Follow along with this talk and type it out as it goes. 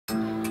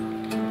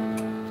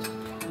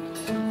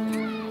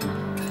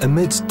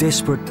Amidst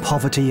desperate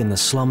poverty in the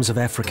slums of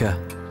Africa,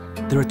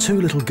 there are two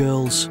little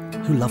girls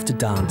who love to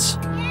dance.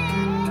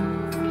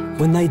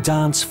 When they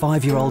dance,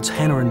 5-year-olds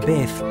Hannah and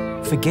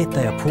Beth forget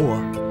they are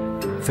poor,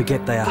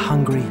 forget they are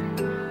hungry,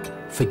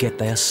 forget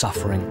they are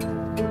suffering.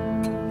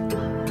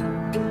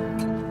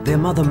 Their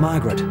mother,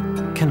 Margaret,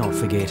 cannot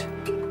forget.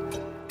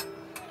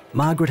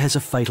 Margaret has a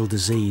fatal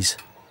disease.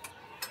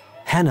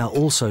 Hannah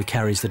also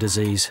carries the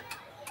disease.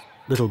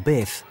 Little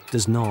Beth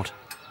does not.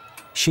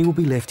 She will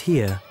be left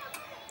here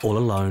all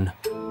alone.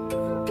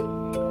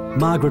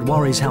 Margaret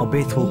worries how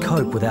Beth will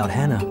cope without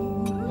Hannah.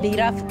 They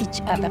love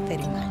each other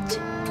very much.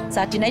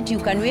 Saturday night you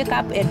can wake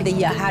up and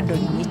they are hard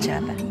on each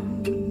other.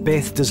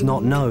 Beth does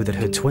not know that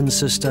her twin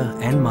sister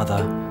and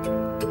mother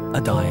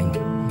are dying.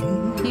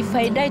 If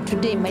I die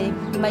today,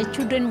 my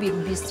children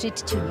will be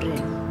street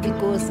children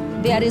because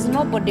there is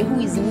nobody who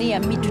is near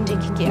me to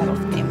take care of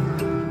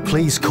them.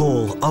 Please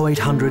call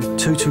 0800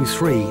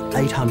 223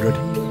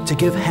 800 to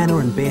give Hannah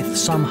and Beth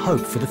some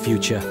hope for the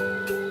future.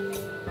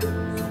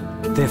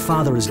 Their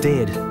father is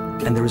dead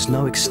and there is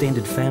no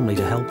extended family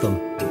to help them.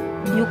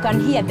 You can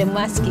hear them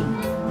asking,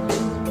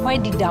 why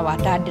did our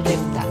dad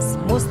left us?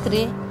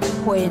 Mostly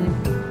when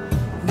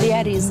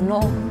there is no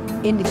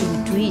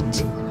anything to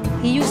eat.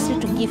 He used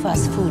to give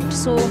us food,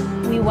 so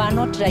we were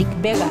not like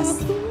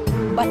beggars.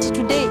 But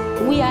today,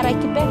 we are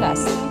like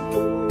beggars.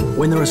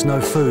 When there is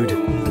no food,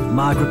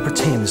 Margaret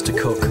pretends to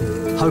cook,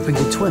 hoping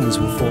the twins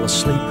will fall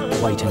asleep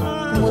waiting.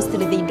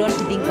 Mostly they don't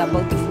think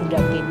about the food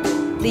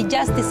again. They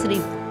just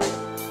sleep.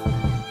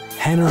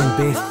 Hannah and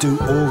Beth do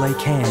all they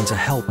can to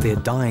help their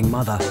dying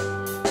mother,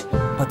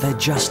 but they're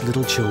just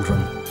little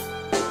children,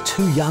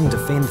 too young to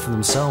fend for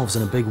themselves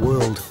in a big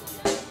world,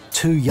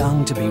 too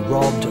young to be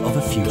robbed of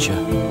a future.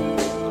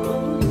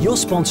 Your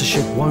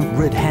sponsorship won't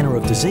rid Hannah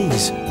of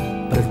disease,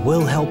 but it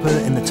will help her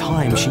in the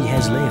time she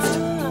has left.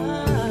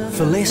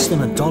 For less than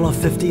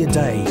 $1.50 a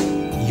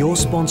day, your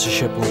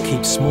sponsorship will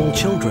keep small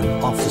children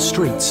off the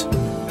streets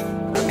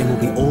and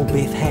will be all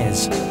Beth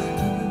has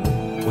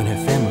when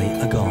her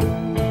family are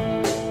gone.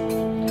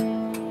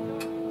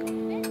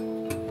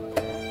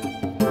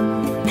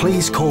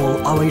 Please call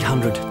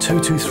 0800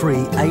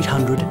 223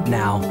 800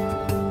 now.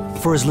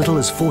 For as little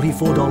as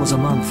 $44 a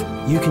month,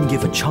 you can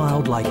give a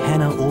child like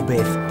Hannah or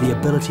Beth the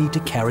ability to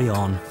carry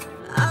on.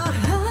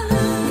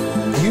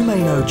 You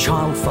may know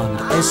Child Fund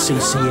as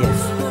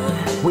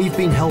CCF. We've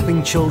been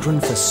helping children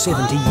for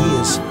 70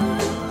 years.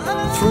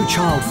 Through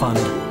Child Fund,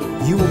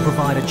 you will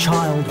provide a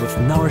child with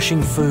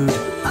nourishing food,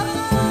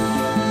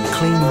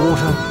 clean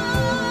water,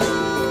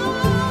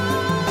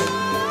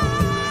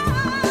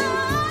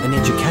 an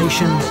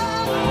education,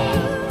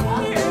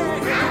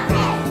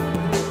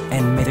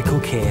 and medical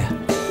care.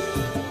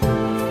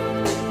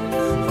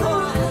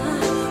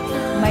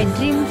 My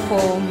dream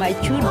for my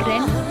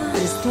children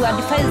is to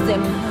advise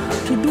them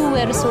to do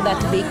well so that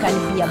they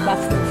can be above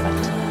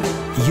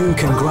poverty. You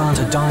can grant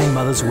a dying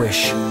mother's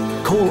wish.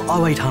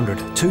 Call 0800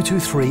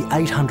 223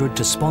 800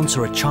 to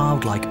sponsor a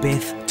child like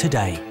Beth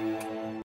today.